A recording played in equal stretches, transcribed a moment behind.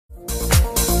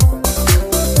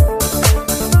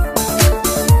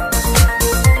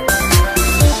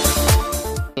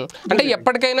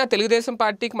ఎప్పటికైనా తెలుగుదేశం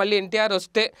పార్టీకి మళ్ళీ ఎన్టీఆర్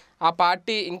వస్తే ఆ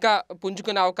పార్టీ ఇంకా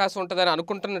పుంజుకునే అవకాశం ఉంటుందని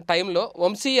అనుకుంటున్న టైంలో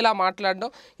వంశీ ఇలా మాట్లాడడం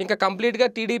ఇంకా కంప్లీట్గా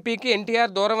టీడీపీకి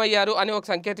ఎన్టీఆర్ దూరం అయ్యారు అని ఒక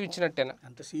సంకేతం ఇచ్చినట్టేనా?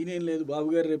 అంత సీన్ ఏం లేదు. బాబు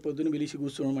గారు రేపు పొద్దున్న పిలిచి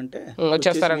కూర్చోమంటే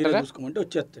వచ్చేస్తారంటారా? చూసుకోమంటే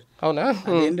వచ్చేస్తారు. అవునా?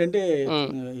 ఏంటంటే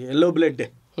ఎల్లో బ్లడ్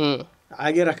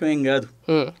ఆగే రకమేం కాదు.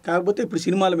 కాకపోతే ఇప్పుడు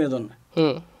సినిమాల మీద ఉన్న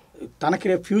తనకి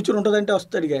రేపు ఫ్యూచర్ ఉంటుందంటే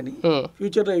వస్తాడు. కానీ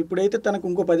ఫ్యూచర్ ఇప్పుడైతే తనకు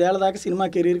ఇంకో 10 ఏళ్ల దాకా సినిమా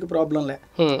కెరీర్కి ప్రాబ్లం లే.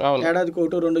 ఏడాదికి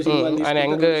 1-2 సినిమాలు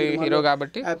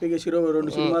హ్యాపీగా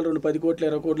 2 సినిమాలు 10 కోట్లు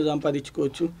 20 కోట్లు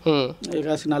సంపాదించుకోవచ్చు.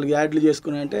 కాసి 4 యాడ్లు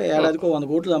చేసుకుని అంటే ఏడాదికి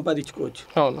 100 కోట్లు సంపాదించుకోవచ్చు.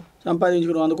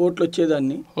 సంపాదించుకుని 100 కోట్లు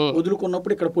వచ్చేదాన్ని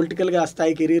వదులుకున్నప్పుడు ఇక్కడ పొలిటికల్గా ఆ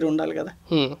స్థాయి కెరీర్ ఉండాలి కదా.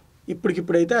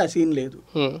 ఇప్పటికిప్పుడైతే ఆ సీన్ లేదు.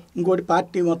 ఇంకోటి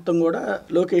పార్టీ మొత్తం కూడా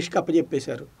లోకేష్కి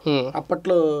అప్పచెప్పేశారు.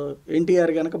 అప్పట్లో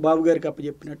ఎన్టీఆర్ కనుక బాబు గారికి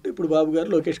అప్పచెప్పినట్టు ఇప్పుడు బాబు గారు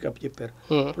లోకేష్కి అప్పచెప్పారు.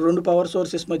 2 పవర్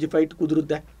సోర్సెస్ మధ్య ఫైట్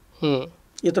కుదురుద్దా?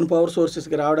 ఇతను పవర్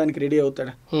సోర్సెస్కి రావడానికి రెడీ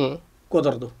అవుతాడా?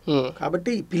 కుదరదు.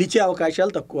 కాబట్టి పిలిచే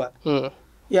అవకాశాలు తక్కువ.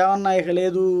 ఏమన్నా ఇక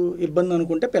లేదు ఇబ్బంది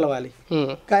అనుకుంటే పిలవాలి.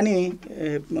 కానీ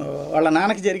వాళ్ళ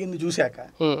నాన్నకి జరిగింది చూశాక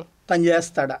తను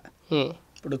చేస్తాడా?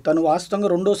 ఇప్పుడు తను వాస్తవంగా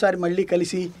రెండోసారి మళ్ళీ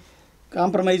కలిసి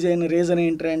కాంప్రమైజ్ అయిన రీజన్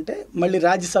ఏంటంటే మళ్ళీ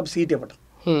రాజ్యసభ సీట్ ఇవ్వడం.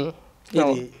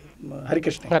 ఇది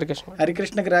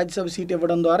హరికృష్ణకి రాజ్యసభ సీట్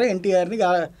ఇవ్వడం ద్వారా ఎన్టీఆర్ని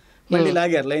మళ్ళీ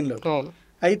లాగారు లైన్లో.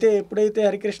 అయితే ఎప్పుడైతే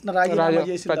హరికృష్ణ రాజీనామా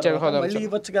చేసిన మళ్ళీ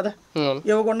ఇవ్వచ్చు కదా.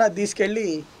 ఇవ్వకుండా తీసుకెళ్ళి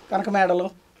కనకమేడలో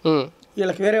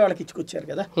వీళ్ళకి వేరే వాళ్ళకి ఇచ్చుకొచ్చారు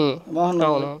కదా, మోహన్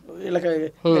వీళ్ళకి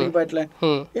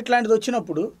ఇట్లాంటిది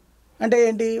వచ్చినప్పుడు అంటే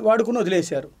ఏంటి వాడుకుని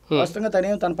వదిలేశారు. వాస్తవంగా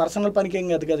తన పర్సనల్ పనికి ఏం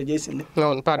కాదు కదా చేసింది.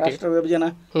 రాష్ట్ర విభజన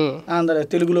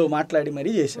తెలుగులో మాట్లాడి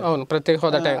మరీ చేశారు.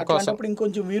 అట్లాంటప్పుడు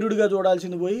ఇంకొంచెం వీరుడిగా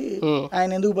చూడాల్సింది పోయి ఆయన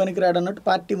ఎందుకు పనికిరాడు అన్నట్టు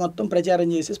పార్టీ మొత్తం ప్రచారం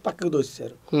చేసేసి పక్కకు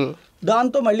దోసేశారు.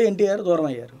 దాంతో మళ్ళీ ఎన్టీఆర్ దూరం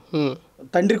అయ్యారు.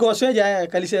 తండ్రి కోసమే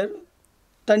కలిశారు.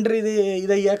 తండ్రి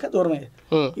ఇదయ్యాక దూరం అయ్యారు.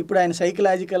 ఇప్పుడు ఆయన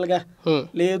సైకలాజికల్గా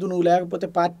లేదు నువ్వు లేకపోతే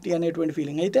పార్టీ అనేటువంటి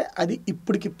ఫీలింగ్. అయితే అది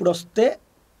ఇప్పటికిప్పుడు వస్తే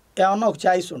ఏమన్నా ఒక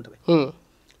ఛాయిస్ ఉంటుంది.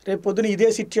 రేపు పొద్దున ఇదే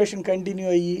సిచ్యుయేషన్ కంటిన్యూ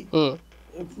అయ్యి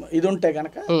ఇది ఉంటే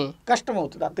కనుక కష్టం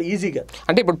అవుతుంది అంత ఈజీగా.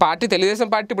 అంటే ఇప్పుడు పార్టీ తెలుగుదేశం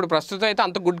పార్టీ ఇప్పుడు ప్రస్తుతం అయితే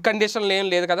అంత గుడ్ కండిషన్లో ఏం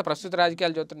లేదు కదా, ప్రస్తుత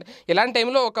రాజకీయాలు చూస్తుంటే. ఇలాంటి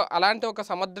టైంలో అలాంటి ఒక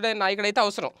సమర్థుడైన నాయకుడు అయితే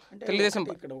అవసరం తెలుగుదేశం.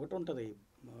 ఇక్కడ ఒకటి ఉంటుంది,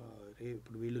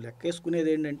 ఇప్పుడు వీళ్ళు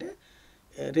లెక్కేసుకునేది ఏంటంటే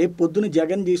రేపు పొద్దున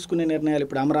జగన్ తీసుకునే నిర్ణయాలు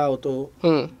ఇప్పుడు అమరావతి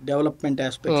డెవలప్మెంట్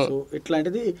ఆస్పెక్ట్స్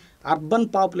ఇట్లాంటిది అర్బన్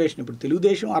పాపులేషన్. ఇప్పుడు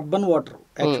తెలుగుదేశం అర్బన్ ఓటర్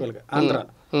యాక్చువల్గా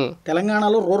ఆంధ్రాలో,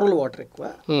 తెలంగాణలో రూరల్ వాటర్ ఎక్కువ,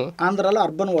 ఆంధ్రాలో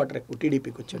అర్బన్ వాటర్ ఎక్కువ.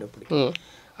 టీడీపీకి వచ్చేటప్పటికి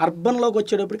అర్బన్లోకి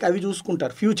వచ్చేటప్పటికి అవి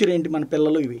చూసుకుంటారు, ఫ్యూచర్ ఏంటి మన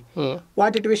పిల్లలు ఇవి.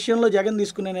 వాటి విషయంలో జగన్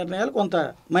తీసుకునే నిర్ణయాలు కొంత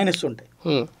మైనస్ ఉంటాయి.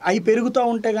 అవి పెరుగుతూ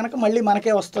ఉంటే కనుక మళ్ళీ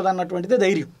మనకే వస్తుంది అన్నటువంటిది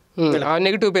ధైర్యం.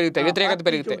 నెగిటివ్ పెరుగుతాయి, వ్యతిరేకత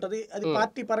పెరుగుతుంది. అది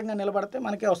పార్టీ పరంగా నిలబడితే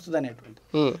మనకే వస్తుంది అనేటువంటి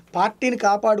పార్టీని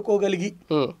కాపాడుకోగలిగి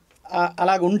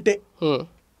అలాగ ఉంటే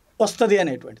వస్తుంది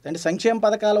అనేటువంటిది. అంటే సంక్షేమ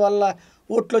పథకాల వల్ల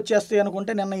ఓట్లు వచ్చేస్తాయి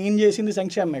అనుకుంటే నిన్న ఏం చేసింది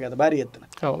సంక్షేమమే కదా, భారీ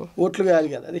ఎత్తున ఓట్లు కాదు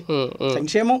కదా. అది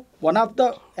సంక్షేమం one of the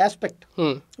aspect,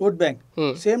 vote bank.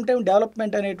 Same time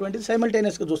development అనేటువంటిది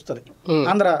సైమల్టేనియస్గా చూస్తుంది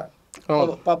ఆంధ్ర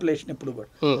పాపులేషన్ ఎప్పుడు కూడా.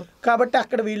 కాబట్టి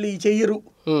అక్కడ వీళ్ళు ఈ చెయ్యరు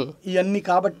ఇవన్నీ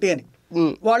కాబట్టి అని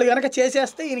వాళ్ళు కనుక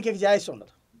చేసేస్తే ఈయనకి జాయిస్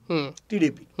ఉండదు.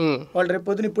 టీడీపీ వాళ్ళు రేపు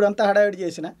పొద్దున ఇప్పుడు అంతా హడావిడి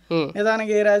చేసిన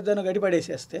నిదానంగా ఏ రాజధాని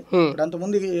గడిపడేసేస్తే, ఇప్పుడు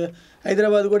అంతకుముందు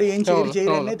హైదరాబాద్ కూడా ఏం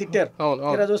చేయరనే తిట్టారు.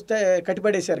 ఈరోజు వస్తే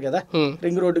కట్టిపడేశారు కదా,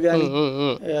 రింగ్ రోడ్డు కానీ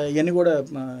ఇవన్నీ కూడా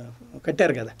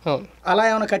కట్టారు కదా. అలా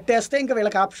ఏమైనా కట్టేస్తే ఇంకా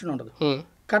వీళ్ళకి ఆప్షన్ ఉండదు.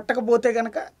 కట్టకపోతే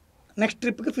కనుక నెక్స్ట్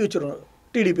ట్రిప్కి ఫ్యూచర్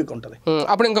టీడీపీకి ఉంటుంది.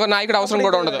 అప్పుడు ఇంకొక నాయకుడు అవసరం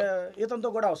కూడా ఉండదు, ఇతనితో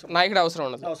కూడా నాయకుడు అవసరం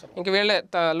ఉండదు. ఇంక వీళ్ళే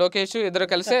లోకేష్ ఇద్దరు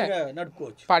కలిసే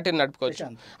నడుపుకోవచ్చు, పార్టీని నడుపుకోవచ్చు.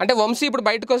 అంటే వంశీ ఇప్పుడు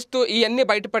బయటకు వస్తూ ఇవన్నీ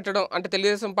బయట పెట్టడం అంటే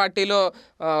తెలుగుదేశం పార్టీలో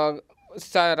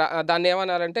దాన్ని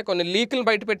ఏమనాలంటే కొన్ని లీకులు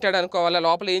బయట పెట్టాడు అనుకోవాలా,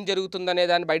 లోపల ఏం జరుగుతుందనే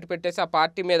దాన్ని బయట పెట్టేసి ఆ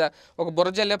పార్టీ మీద ఒక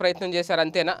బురద జల్లే ప్రయత్నం చేశారు,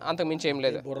 అంతేనా? అంతకు మించి ఏం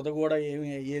లేదు. బురద కూడా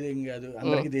ఏదేం కాదు,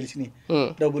 అందరికీ తెలిసినాయి.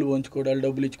 డబ్బులు పంచుకోవడాలు,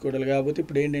 డబ్బులు ఇచ్చుకోవడాలు. కాకపోతే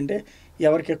ఇప్పుడు ఏంటంటే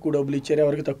ఎవరికి ఎక్కువ డబ్బులు ఇచ్చారు,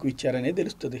 ఎవరికి తక్కువ ఇచ్చారు అనేది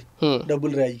తెలుస్తుంది.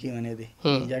 డబ్బులు రాజకీయం అనేది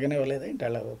జగన్ ఇవ్వలేదా ఏంటి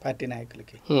వాళ్ళ పార్టీ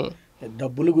నాయకులకి?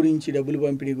 డబ్బుల గురించి, డబ్బులు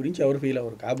పంపిణీ గురించి ఎవరు ఫీల్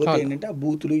అవ్వరు. కాకపోతే ఏంటంటే ఆ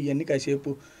బూతులు ఇవన్నీ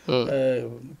కాసేపు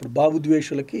ఇప్పుడు బాబు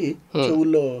ద్వేషులకి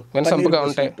చెవుల్లో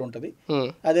ఉంటుంది.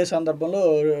 అదే సందర్భంలో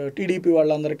టీడీపీ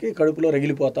వాళ్ళందరికీ కడుపులో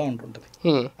రగిలిపోతా ఉంటుంటది.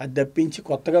 అది తప్పించి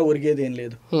కొత్తగా ఒరిగేది ఏం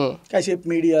లేదు. కాసేపు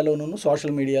మీడియాలోనూ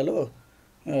సోషల్ మీడియాలో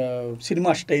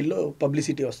సినిమా స్టైల్లో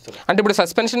పబ్లిసిటీ వస్తుంది. అంటే ఇప్పుడు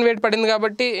సస్పెన్షన్ వేట్ పడింది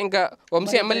కాబట్టి ఇంకా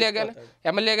వంశీ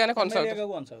ఎమ్మెల్యేగానే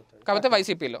కొనసాగుతాడు. కాకపోతే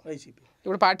వైసీపీలో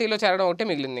ఇప్పుడు పార్టీలో చేరడం ఒకటే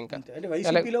మిగిలింది. ఇంకా అంటే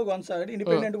వైసీపీలో కొనసాగి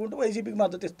ఇండిపెండెంట్ ఉంటూ వైసీపీకి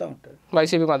మద్దతు ఇస్తూ ఉంటాడు.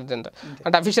 వైసీపీ మద్దతు ఎంత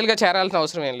అంటే అఫీషియల్గా చేరాల్సిన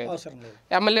అవసరం ఏం లేదు.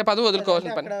 ఎమ్మెల్యే పదవి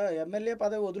వదులుకోవాల్సిన పని, ఎమ్మెల్యే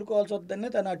పదవి వదులుకోవాల్సి వద్దని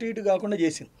తను అటు ఇటు కాకుండా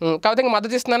చేసింది. కాకపోతే ఇంకా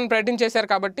మద్దతు ఇస్తున్నానని ప్రకటించేశారు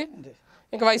కాబట్టి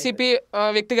ఇంకా వైసీపీ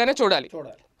వ్యక్తిగానే చూడాలి,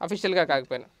 అఫీషియల్గా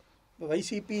కాకపోయినా.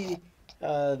 వైసీపీ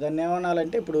దాన్ని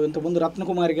ఏమనాలంటే ఇప్పుడు ఇంతకుముందు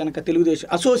రత్నకుమారి కనుక తెలుగుదేశం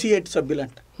అసోసియేట్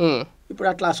సభ్యులంట, ఇప్పుడు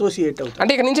అట్లా అసోసియేట్ అవుతుంది.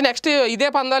 అంటే ఇక నుంచి నెక్స్ట్ ఇదే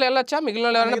పందాలు వెళ్ళొచ్చా?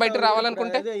 మిగిలిన ఎవరైనా బయట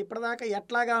రావాలనుకుంటే ఇప్పటిదాకా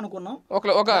ఎట్లాగా అనుకున్నాం,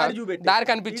 ఒక దారి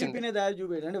కనిపించింది, దారి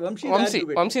చూపెట్టి అంటే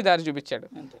వంశీ దారి చూపించాడు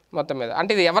మొత్తం మీద.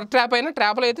 అంటే ఇది ఎవరి ట్రాప్ అయినా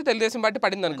ట్రాప్లో అయితే తెలుగుదేశం బట్టి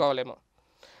పడింది అనుకోవాలేమో.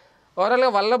 ఓవరాల్గా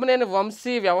వల్లభనేని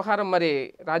వంశీ వ్యవహారం మరి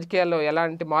రాజకీయాల్లో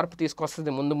ఎలాంటి మార్పు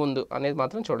తీసుకొస్తుంది ముందు అనేది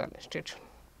మాత్రం చూడాలి. స్టేట్